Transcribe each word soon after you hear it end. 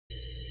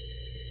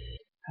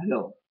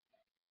Hello,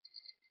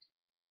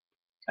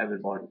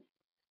 everybody.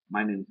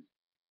 My name is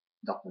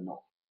Dr.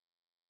 No.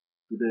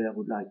 Today I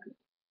would like to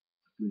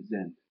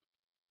present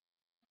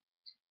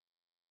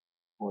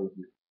all of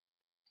you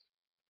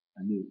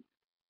a new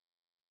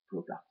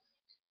product,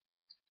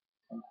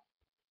 a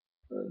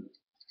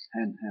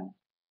handheld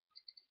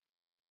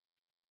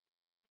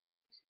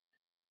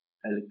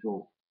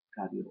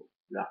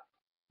electrocardiograph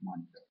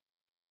monitor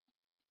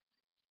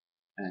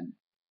and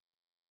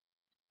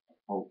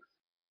pulse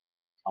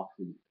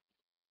oximeter,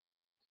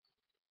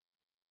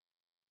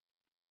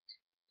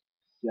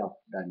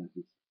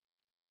 self-diagnosis.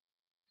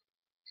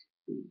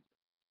 The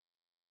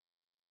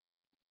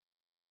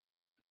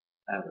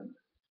erroneous.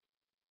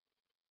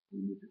 We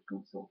need to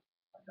consult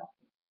a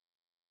doctor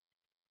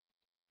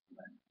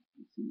when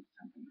we see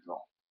something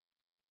wrong.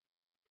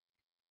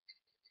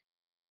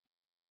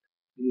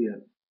 Here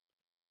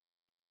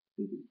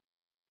it is.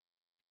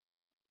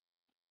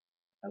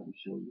 I will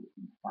show you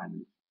in 5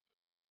 minutes.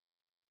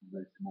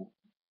 Very small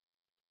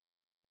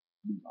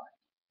device,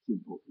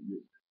 simple to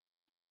use.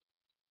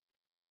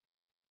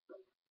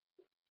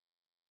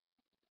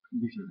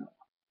 This is a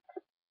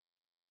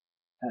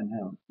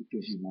handheld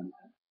EKG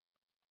monitor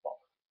box.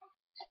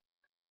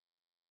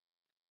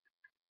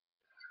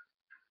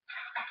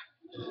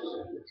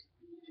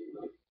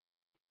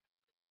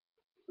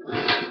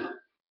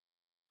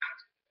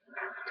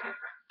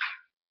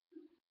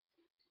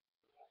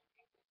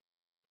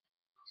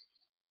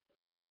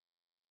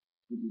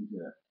 This is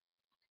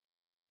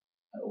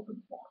an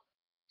open box.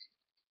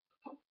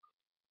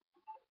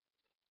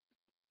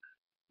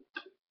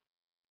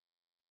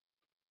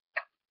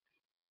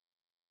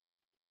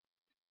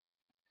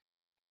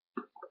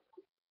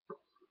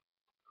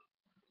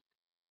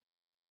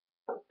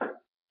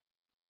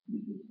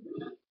 This is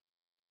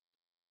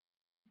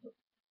a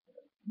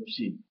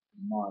machine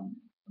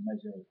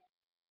measure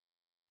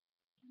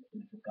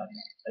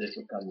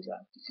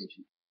electrocardiogram EKG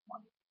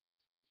monitor.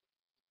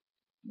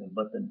 The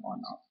button on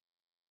off.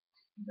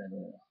 Then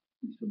the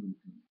instrument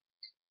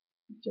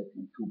to check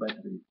in two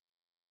batteries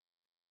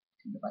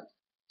in the back.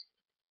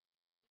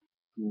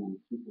 Two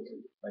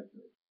AAA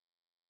batteries.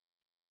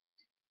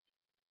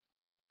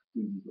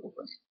 Easy to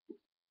open.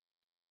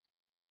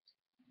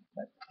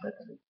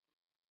 Battery.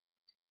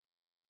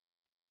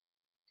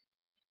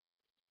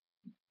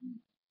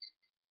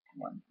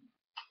 One.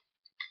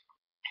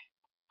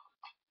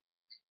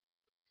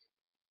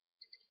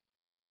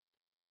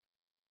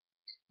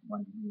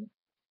 One here.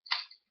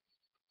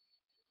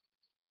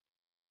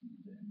 And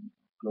then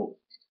close.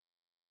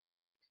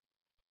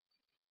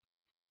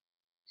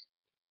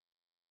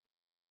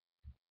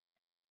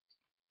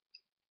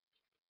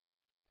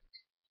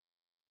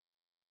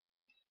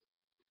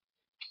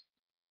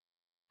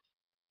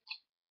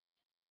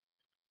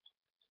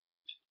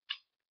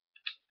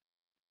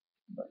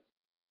 But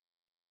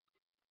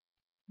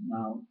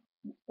now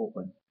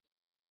open.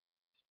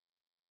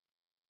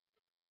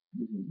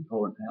 This is the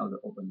whole how to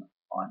open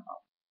on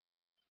off.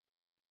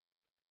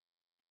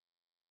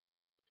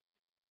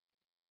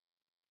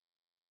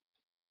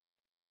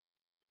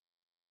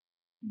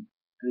 In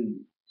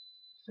 3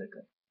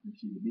 seconds, you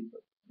see the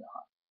difference.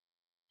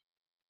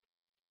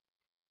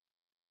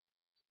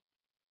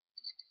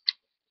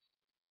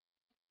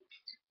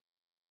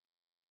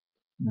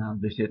 Now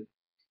this is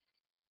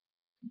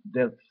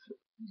there's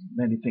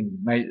many things.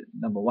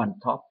 Number one,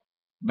 top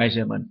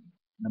measurement.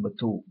 Number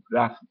two,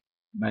 graph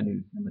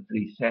menu. Number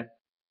three, set.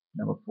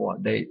 Number four,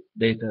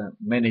 data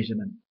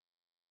management.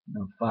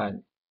 Number five,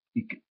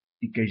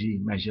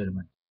 EKG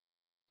measurement.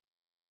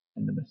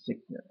 And number six,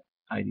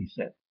 ID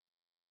set.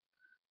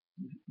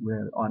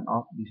 We're on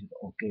off. This is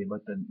OK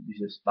button.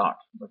 This is start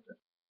button.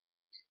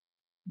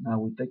 Now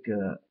we take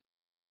a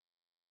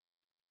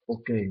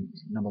OK.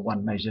 Number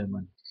one,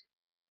 measurement.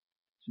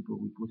 Suppose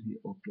we put here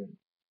OK.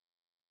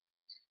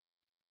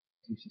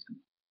 This is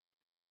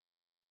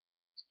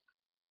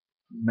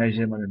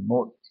measurement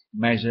mode.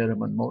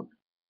 Measurement mode.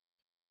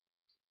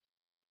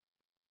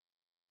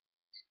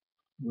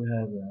 We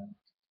have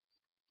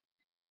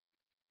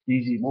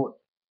easy mode,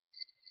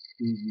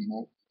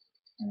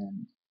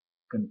 and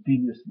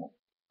continuous mode.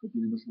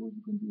 Continuous mode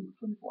you can do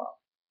 24 hours.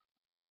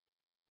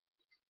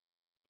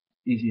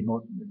 Easy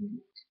mode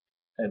maybe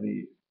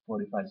every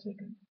 45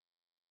 seconds,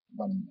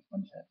 one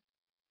set.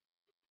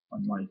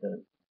 One monitor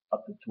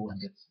up to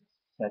 200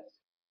 sets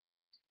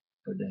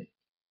per day.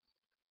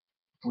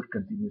 Put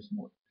continuous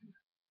mode here.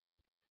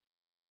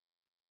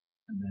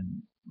 And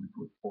then we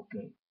put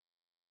OK.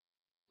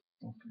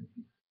 OK.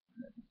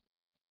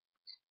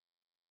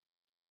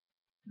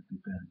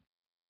 Prepare.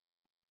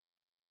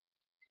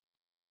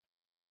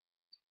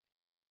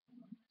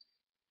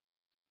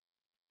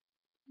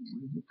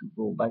 We need to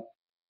go back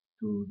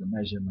to the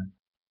measurement.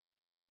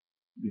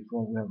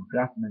 Before we have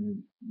graph menu,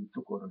 we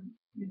took already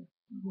here.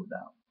 We go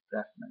down,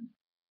 graph menu.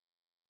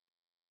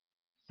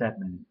 Set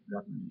menu,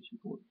 graph menu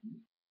should go here.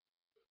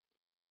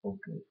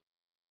 OK.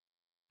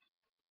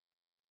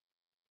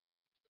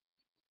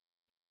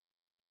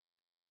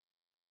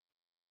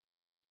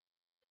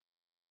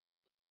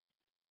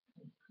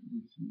 We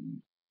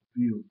see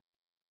view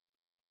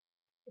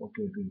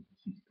Okay,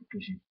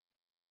 verification.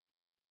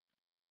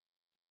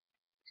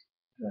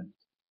 Run.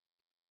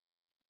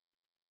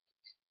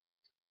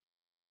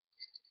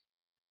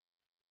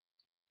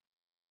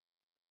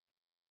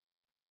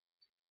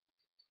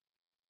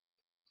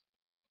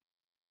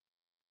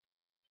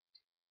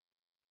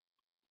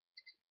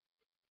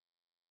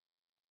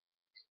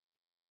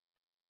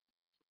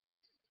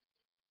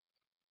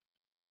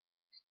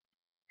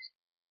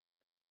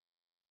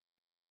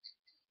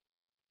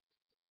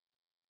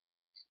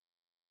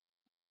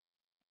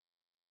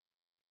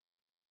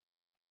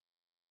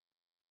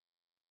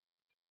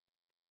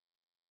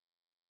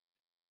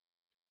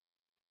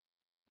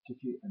 Check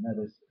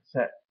another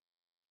set.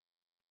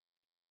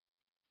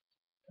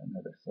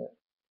 Another set.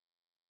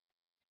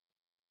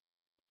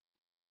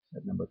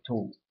 Set number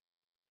 2.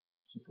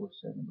 Suppose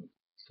set number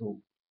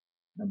 2.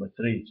 Number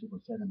 3.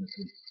 Suppose set number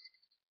 3.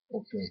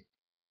 Okay.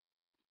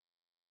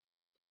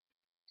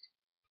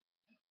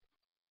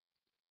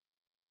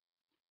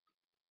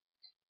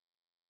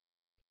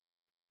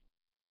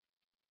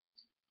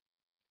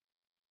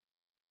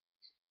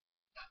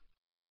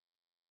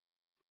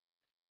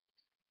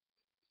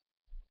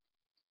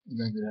 And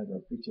then we have a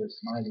picture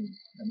smiling.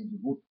 That means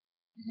wood.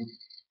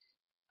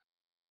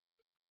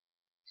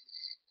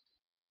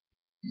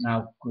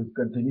 Now, with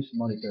continuous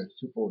monitor,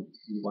 suppose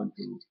we want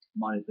to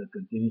monitor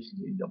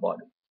continuously in the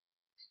body.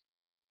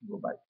 Go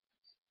back.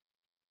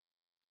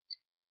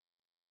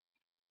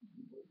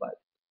 Go back.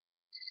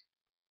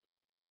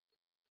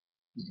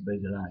 To the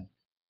baseline.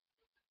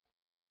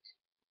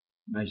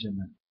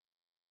 Measurement.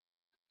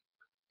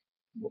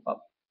 Go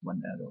up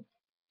one arrow.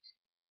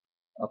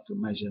 Up to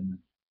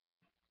measurement.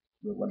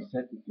 We want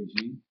set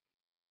EKG.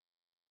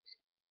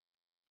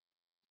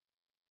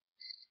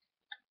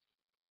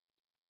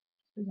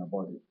 In our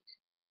body.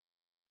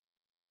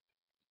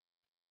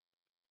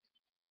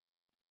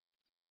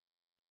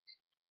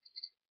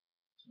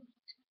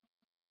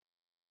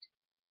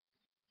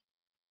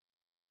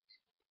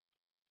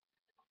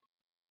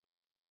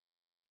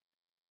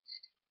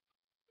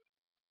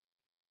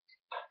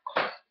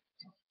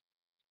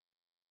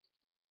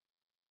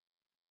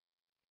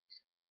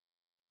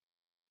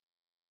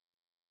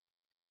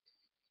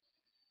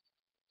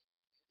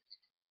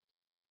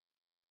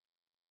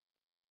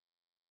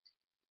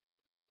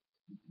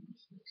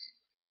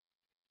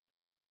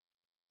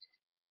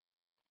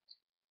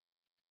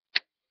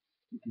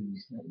 You can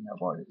set in our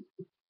body.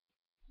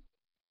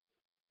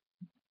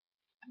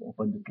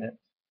 Open the cap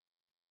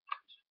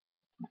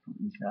from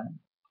inside.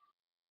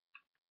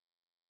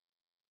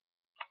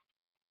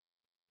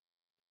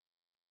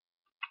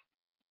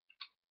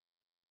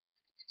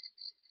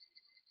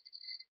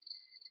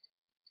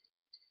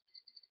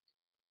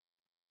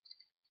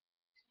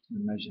 We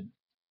measure.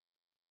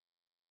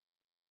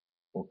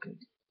 Okay.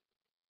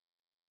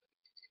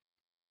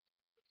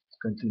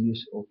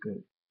 Continuous.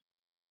 Okay.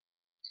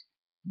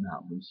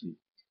 Now we see.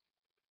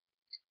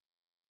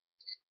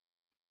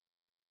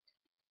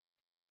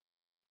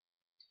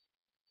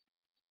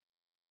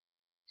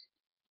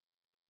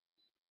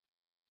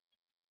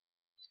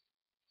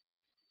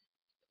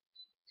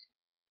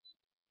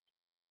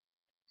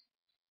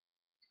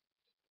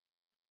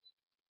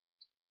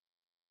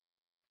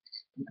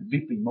 With the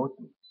beeping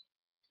motor.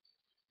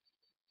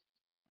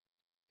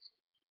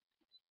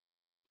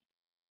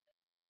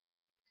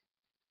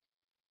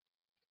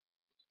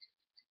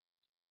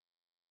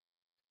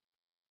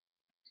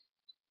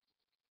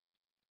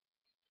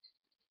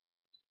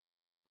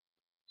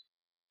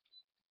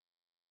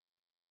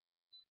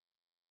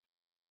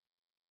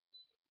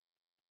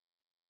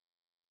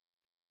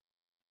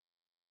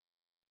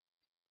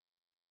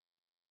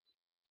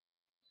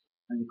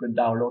 And you can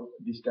download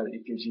this kind of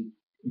EKG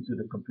into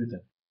the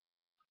computer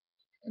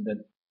and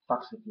then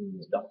fax it to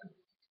the doctor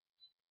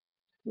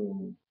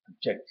to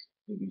check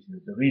if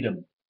the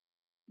rhythm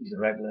is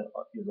regular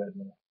or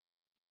irregular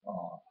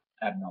or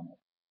abnormal.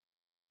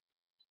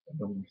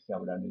 Don't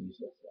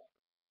self-analysis.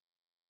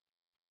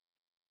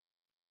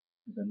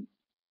 You can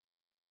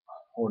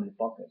hold your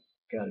pocket,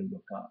 carry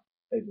your car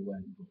everywhere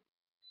you go.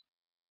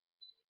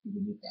 You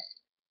will need that.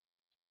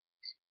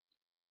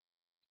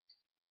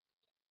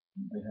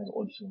 They have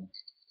also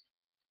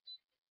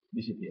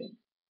discipline.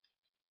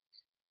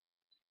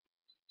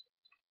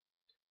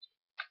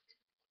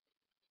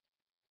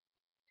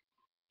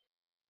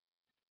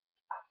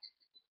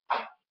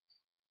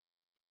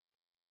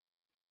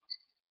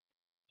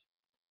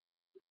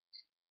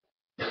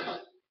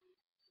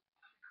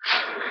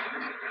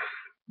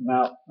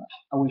 Now,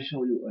 I will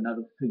show you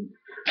another thing,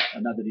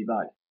 another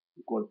device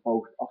we call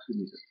pulse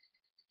oximeter.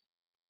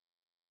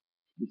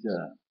 It's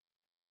a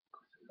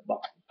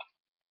box,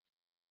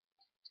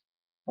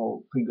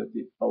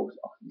 fingertip pulse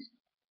oximeter.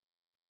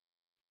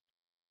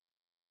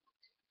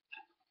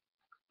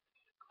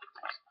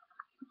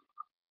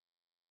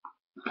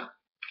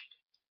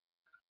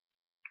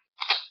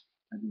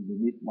 I think we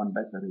need one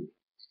battery.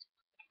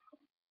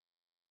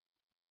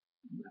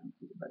 We have to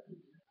put the battery.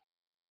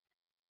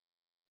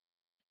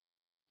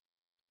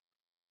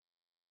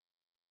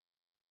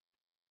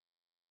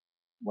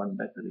 One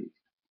battery.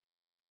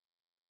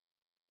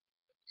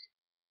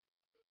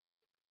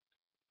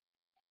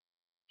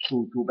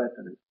 two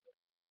batteries.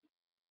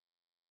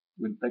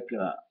 We'll take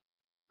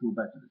two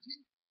batteries.